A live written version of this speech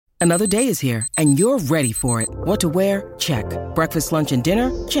Another day is here, and you're ready for it. What to wear? Check. Breakfast, lunch, and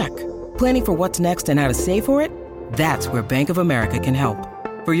dinner? Check. Planning for what's next and how to save for it? That's where Bank of America can help.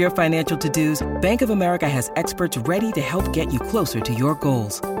 For your financial to-dos, Bank of America has experts ready to help get you closer to your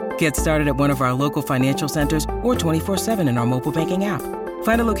goals. Get started at one of our local financial centers or 24/7 in our mobile banking app.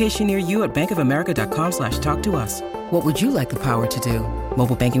 Find a location near you at bankofamerica.com/talktous. What would you like the power to do?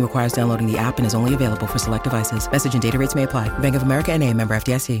 Mobile banking requires downloading the app and is only available for select devices. Message and data rates may apply. Bank of America N.A., member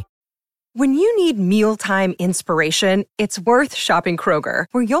FDIC. When you need mealtime inspiration, it's worth shopping Kroger,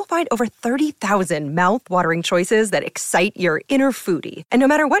 where you'll find over 30,000 mouth-watering choices that excite your inner foodie. And no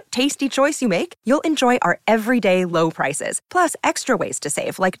matter what tasty choice you make, you'll enjoy our everyday low prices, plus extra ways to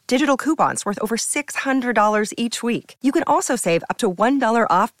save, like digital coupons worth over $600 each week. You can also save up to $1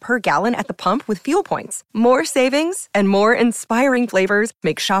 off per gallon at the pump with fuel points. More savings and more inspiring flavors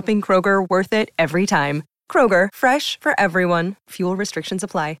make shopping Kroger worth it every time. Kroger, fresh for everyone. Fuel restrictions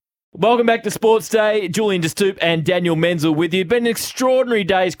apply. Welcome back to Sports Day. Julian DeStoop and Daniel Menz with you. Been an extraordinary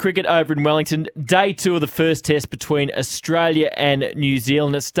day's cricket over in Wellington. Day 2 of the first test between Australia and New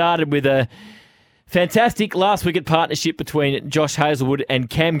Zealand. It started with a fantastic last wicket partnership between Josh Hazlewood and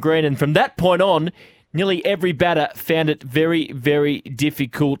Cam Green. And from that point on, nearly every batter found it very, very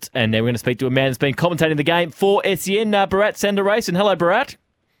difficult. And now we're going to speak to a man that's been commentating the game for SEN, BHARAT SUNDARESAN. Hello, BHARAT.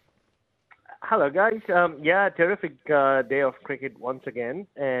 Hello, guys. Terrific day of cricket once again.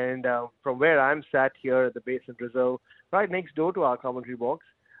 And from where I'm sat here at the Basin Reserve, right next door to our commentary box,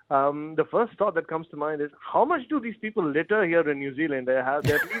 the first thought that comes to mind is, how much do these people litter here in New Zealand? There are at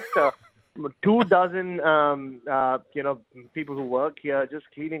least 2 dozen, people who work here just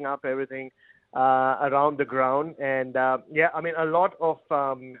cleaning up everything around the ground. And, a lot of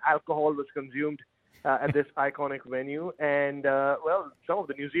alcohol was consumed at this iconic venue. And, some of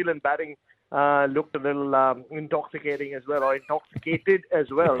the New Zealand batting looked a little intoxicated as well. It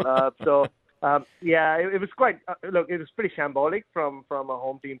was quite, it was pretty shambolic from a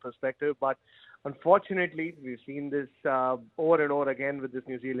home team perspective, but unfortunately, we've seen this over and over again with this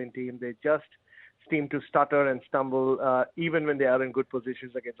New Zealand team. They just seem to stutter and stumble even when they are in good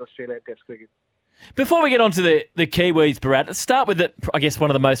positions against Australia in Test cricket. Before we get on to the Kiwis, BHARAT, let's start with, one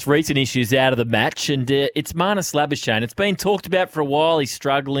of the most recent issues out of the match, and it's Marnus Labuschagne. It's been talked about for a while. He's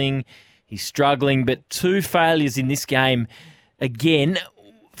struggling, but 2 failures in this game again.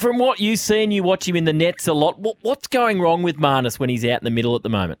 From what you see, and you watch him in the nets a lot, what's going wrong with Marnus when he's out in the middle at the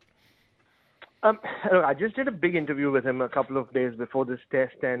moment? I just did a big interview with him a couple of days before this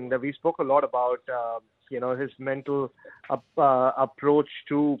test, and we spoke a lot about his mental approach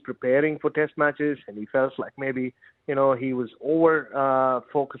to preparing for test matches, and he felt like maybe he was over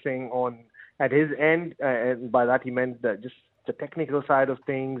focusing on at his end, and by that he meant that just the technical side of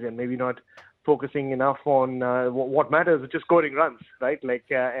things, and maybe not focusing enough on what matters, which is scoring runs, right?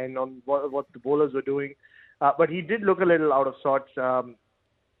 And on what the bowlers were doing. But he did look a little out of sorts,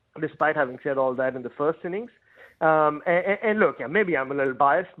 despite having said all that in the first innings. And look, maybe I'm a little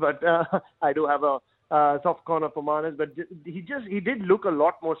biased, but I do have a soft corner for Marnus. But he did look a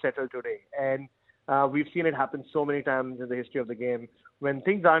lot more settled today, and we've seen it happen so many times in the history of the game. When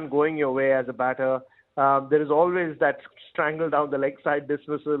things aren't going your way as a batter, there is always that strangle down the leg side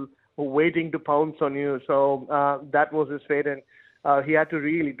dismissal waiting to pounce on you. So that was his fate, and he had to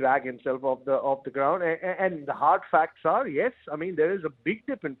really drag himself off the ground. And the hard facts are, yes, there is a big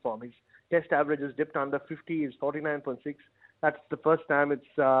dip in form. His test average has dipped under 50. Is 49.6. That's the first time it's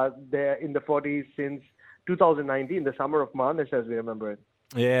there in the 40s since 2019, the summer of Marnus, as we remember it.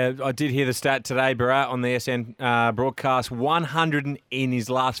 Yeah, I did hear the stat today, BHARAT, on the SN broadcast. 100 in his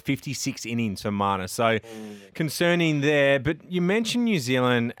last 56 innings for Marnus. So concerning there. But you mentioned New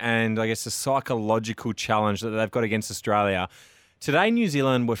Zealand and, I guess, the psychological challenge that they've got against Australia. Today, New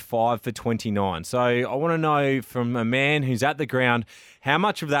Zealand were 5 for 29. So I want to know from a man who's at the ground, how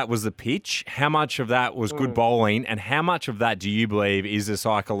much of that was the pitch, how much of that was good bowling, and how much of that do you believe is a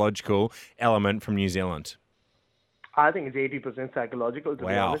psychological element from New Zealand? I think it's 80% psychological, to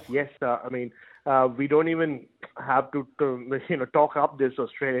be honest. Yes, we don't even have to talk up this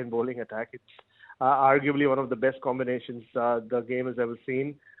Australian bowling attack. It's arguably one of the best combinations the game has ever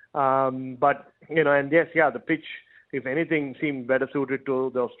seen. The pitch, if anything, seemed better suited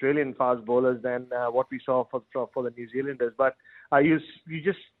to the Australian fast bowlers than what we saw for the New Zealanders. But you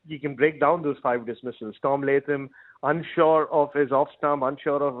can break down those 5 dismissals. Tom Latham, unsure of his off stump,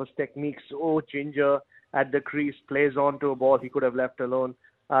 unsure of his technique, so ginger at the crease, plays on to a ball he could have left alone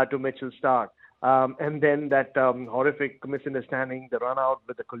to Mitchell Starc. And then that horrific misunderstanding, the run out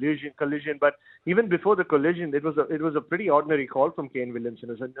with the collision. But even before the collision, it was a pretty ordinary call from Kane Williamson.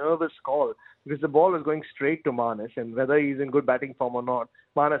 It was a nervous call because the ball was going straight to Manas, and whether he's in good batting form or not,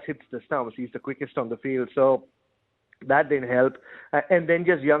 Manas hits the stumps. He's the quickest on the field, so that didn't help. And then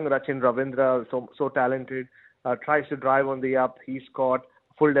just young Rachin Ravindra, so talented, tries to drive on the up. He scored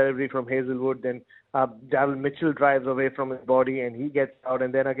full delivery from Hazelwood. Then Darryl Mitchell drives away from his body and he gets out.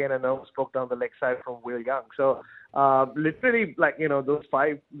 And then again, a nerve spoke down the leg side from Will Young. So literally, those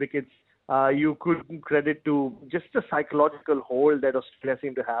 5 wickets, you could credit to just a psychological hold that Australia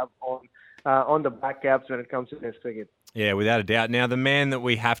seemed to have on the back caps when it comes to Test cricket. Yeah, without a doubt. Now, the man that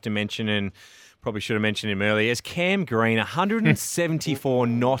we have to mention, and probably should have mentioned him earlier, is Cam Green, 174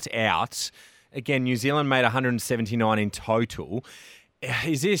 not out. Again, New Zealand made 179 in total.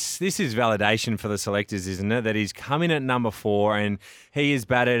 This is validation for the selectors, isn't it? That he's come in at number 4 and he is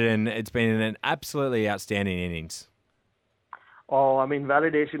batted, and it's been an absolutely outstanding innings. Oh, I mean,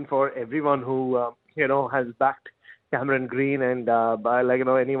 validation for everyone who has backed Cameron Green, and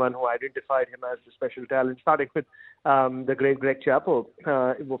anyone who identified him as the special talent, starting with the great Greg Chappell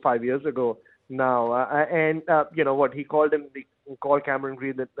 5 years ago now, and what he called him, called Cameron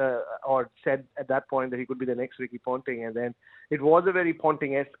Green or said at that point that he could be the next Ricky Ponting, and then it was a very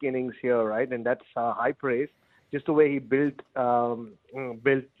Ponting-esque innings here, right? And that's high praise. Just the way he built around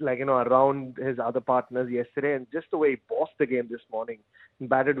his other partners yesterday, and just the way he bossed the game this morning and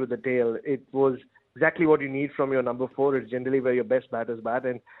batted with the tail. It was exactly what you need from your number 4. It's generally where your best batters bat.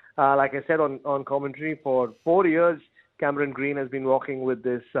 And like I said on commentary, for 4 years, Cameron Green has been walking with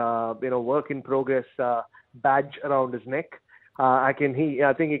this work in progress badge around his neck. I think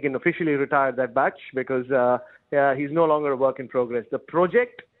he can officially retire that badge because he's no longer a work in progress. The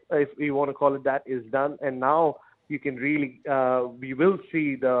project, if you want to call it that, is done, and now you can really we will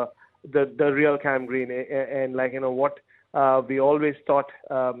see the real Cam Green and what we always thought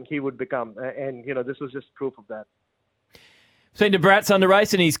he would become, and this was just proof of that. Speaking to BHARAT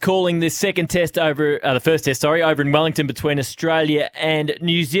SUNDARESAN, he's calling the first test over in Wellington between Australia and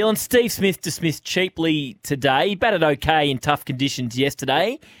New Zealand. Steve Smith dismissed cheaply today. He batted okay in tough conditions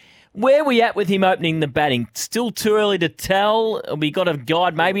yesterday. Where are we at with him opening the batting? Still too early to tell. We got a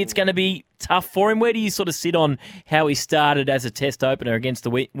guide. Maybe it's going to be tough for him. Where do you sort of sit on how he started as a test opener against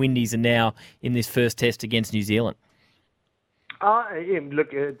the Windies and now in this first test against New Zealand?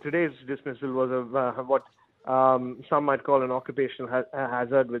 Look, today's dismissal was what some might call an occupational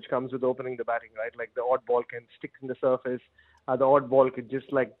hazard, which comes with opening the batting, right? Like the odd ball can stick in the surface. The odd ball could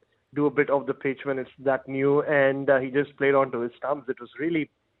just do a bit of the pitch when it's that new, and he just played onto his stumps. It was really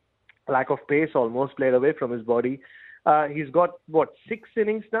lack of pace, almost played away from his body. He's got 6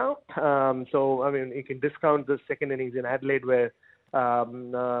 innings now. So I mean, you can discount the second innings in Adelaide where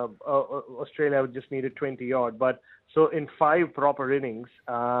Australia just needed 20 odd. But so in 5 proper innings,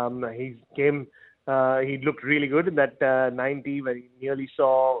 he looked really good in that 90 where he nearly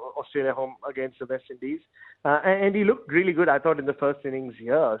saw Australia home against the West Indies. And he looked really good, I thought, in the first innings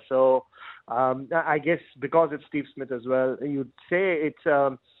here. So I guess because it's Steve Smith as well, you'd say it's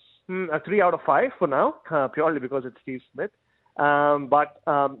a 3 out of 5 for now, purely because it's Steve Smith.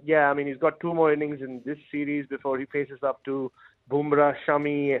 He's got 2 more innings in this series before he faces up to Bumrah,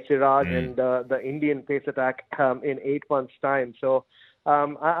 Shami, Siraj, and the Indian pace attack in 8 months' time. So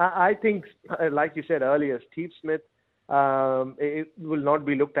I think, like you said earlier, Steve Smith it will not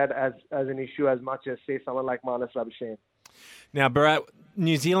be looked at as an issue as much as, say, someone like Manas Labuschagne. Now, BHARAT,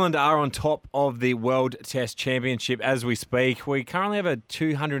 New Zealand are on top of the World Test Championship as we speak. We currently have a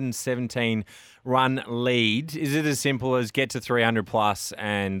 217-run lead. Is it as simple as get to 300 plus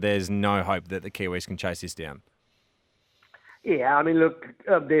and there's no hope that the Kiwis can chase this down? Yeah, I mean, look,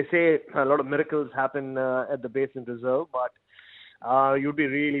 they say a lot of miracles happen at the Basin Reserve, but you'd be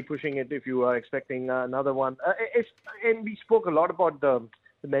really pushing it if you are expecting another one. And we spoke a lot about the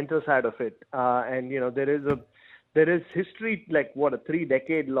mental side of it. There is history, a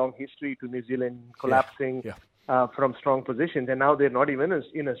 3-decade-long history to New Zealand collapsing from strong positions, and now they're not even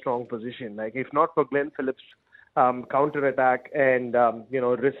in a strong position. If not for Glenn Phillips' counter-attack and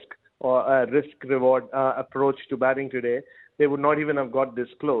risk-reward approach to batting today, they would not even have got this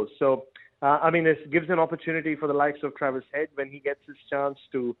close. So, it gives an opportunity for the likes of Travis Head when he gets his chance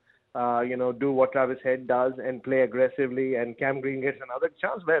to, do what Travis Head does and play aggressively, and Cam Green gets another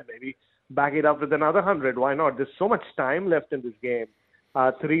chance where maybe back it up with another 100. Why not? There's so much time left in this game.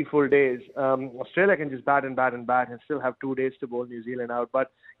 3 full days. Australia can just bat and still have 2 days to bowl New Zealand out.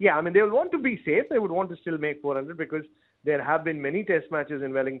 But yeah, they will want to be safe. They would want to still make 400 because there have been many test matches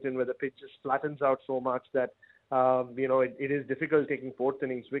in Wellington where the pitch just flattens out so much that It is difficult taking fourth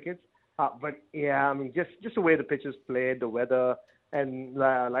innings wickets. But yeah, I mean, just the way the pitch is played, the weather, and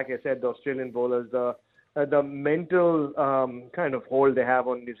like I said, the Australian bowlers, the mental kind of hold they have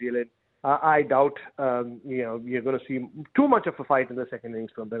on New Zealand. I doubt you're going to see too much of a fight in the second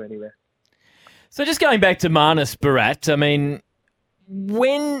innings from them anyway. So just going back to Marnus, Bharat, I mean,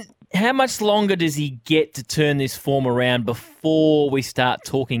 how much longer does he get to turn this form around before we start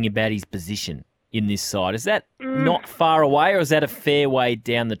talking about his position in this side? Is that not far away, or is that a fair way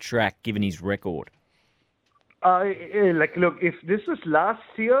down the track given his record? Look, if this was last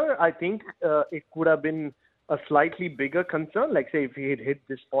year, I think it could have been a slightly bigger concern. Like, say, if he had hit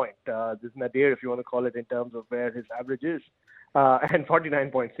this point, this nadir, if you want to call it, in terms of where his average is. And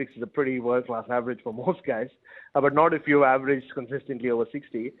 49.6 is a pretty world-class average for most guys, but not if you average consistently over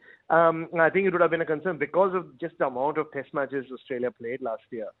 60. I think it would have been a concern because of just the amount of test matches Australia played last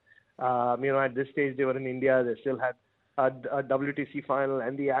year. At this stage, they were in India. They still had a WTC final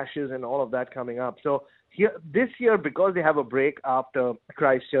and the Ashes and all of that coming up. So this year, because they have a break after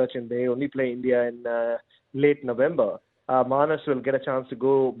Christchurch and they only play India in late November, Marnus will get a chance to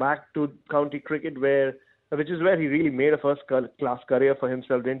go back to county cricket, which is where he really made a first-class career for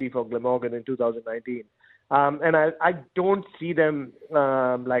himself, didn't he, for Glamorgan in 2019. And I don't see them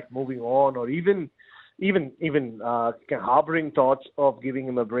moving on or even harboring thoughts of giving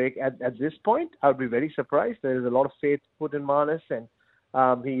him a break at this point. I would be very surprised. There is a lot of faith put in Marnus, and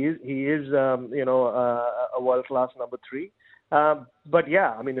he is a world-class number 3. But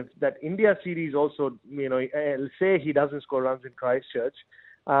yeah, I mean, if that India series also, say he doesn't score runs in Christchurch,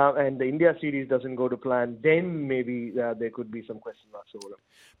 and the India series doesn't go to plan, then maybe there could be some question marks over him.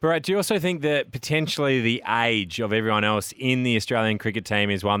 Bharat, do you also think that potentially the age of everyone else in the Australian cricket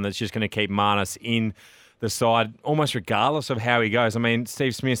team is one that's just going to keep Marnus in the side almost regardless of how he goes? I mean,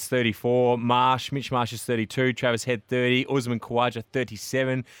 Steve Smith's 34, Mitch Marsh is 32, Travis Head 30, Usman Khawaja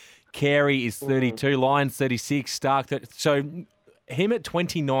 37, Carey is 32, Lyons 36, Stark 30. So him at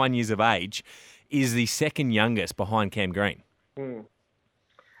 29 years of age is the second youngest behind Cam Green.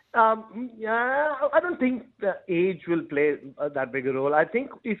 I don't think the age will play that big a role. I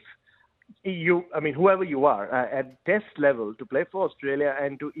think if whoever you are at test level to play for Australia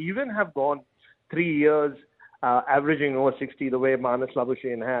and to even have gone 3 years averaging over 60 the way Marnus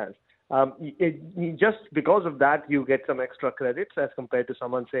Labuschagne has, just because of that, you get some extra credits as compared to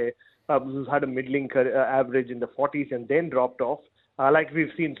someone, say, who's had a middling average in the 40s and then dropped off. Like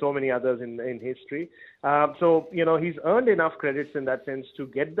we've seen so many others in history. So he's earned enough credits in that sense to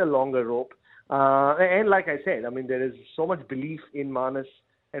get the longer rope. And like I said, I mean, there is so much belief in Marnus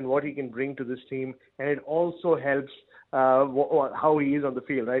and what he can bring to this team. And it also helps how he is on the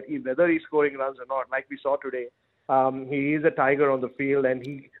field, right? Whether he's scoring runs or not, like we saw today, he is a tiger on the field and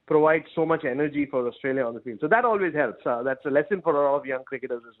he provides so much energy for Australia on the field. So that always helps. That's a lesson for a lot of young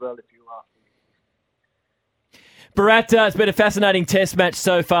cricketers as well, if you ask me. Bharat, it's been a fascinating test match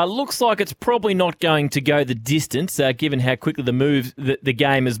so far. Looks like it's probably not going to go the distance, given how quickly the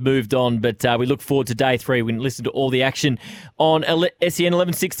game has moved on. But we look forward to day 3. We can listen to all the action on SEN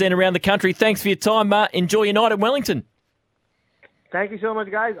 1116 around the country. Thanks for your time. Enjoy your night in Wellington. Thank you so much,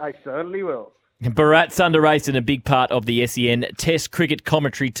 guys. I certainly will. Bharat Sundaresan, a big part of the SEN Test Cricket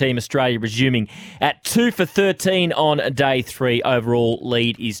Commentary Team. Australia resuming at 2 for 13 on day 3. Overall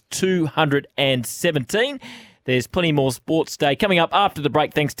lead is 217. There's plenty more Sports Day coming up after the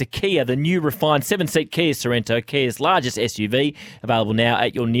break, thanks to Kia, the new refined 7-seat Kia Sorrento, Kia's largest SUV, available now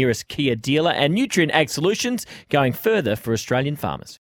at your nearest Kia dealer, and Nutrien Ag Solutions, going further for Australian farmers.